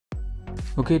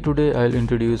Okay, today I'll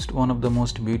introduce one of the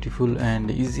most beautiful and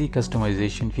easy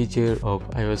customization feature of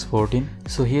iOS 14.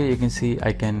 So here you can see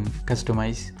I can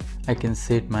customize. I can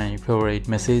set my favorite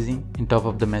messaging in top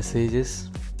of the messages.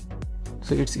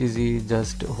 So it's easy,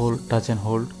 just touch and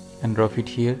hold and drop it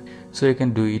here. So you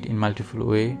can do it in multiple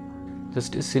way.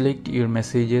 Just select your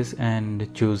messages and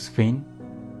choose pin.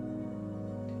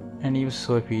 And you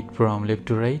swipe it from left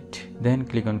to right. Then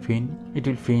click on pin. It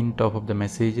will pin top of the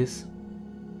messages.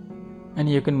 And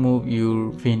you can move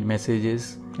your pinned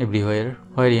messages everywhere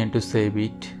where you want to save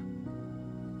it.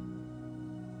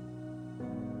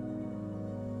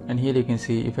 And here you can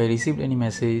see if I received any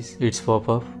message, it's pop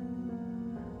up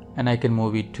and I can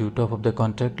move it to top of the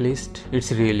contact list.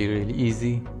 It's really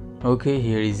easy. Okay,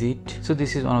 here is it. So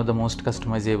this is one of the most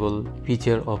customizable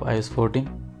feature of iOS 14.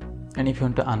 And if you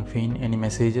want to unpin any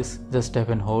messages, just tap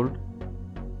and hold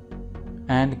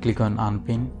and click on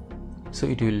unpin. So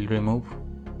it will remove.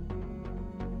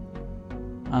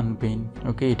 Unpin.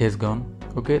 Okay, it has gone.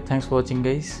 Okay, thanks for watching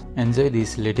guys. Enjoy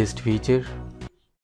this latest feature.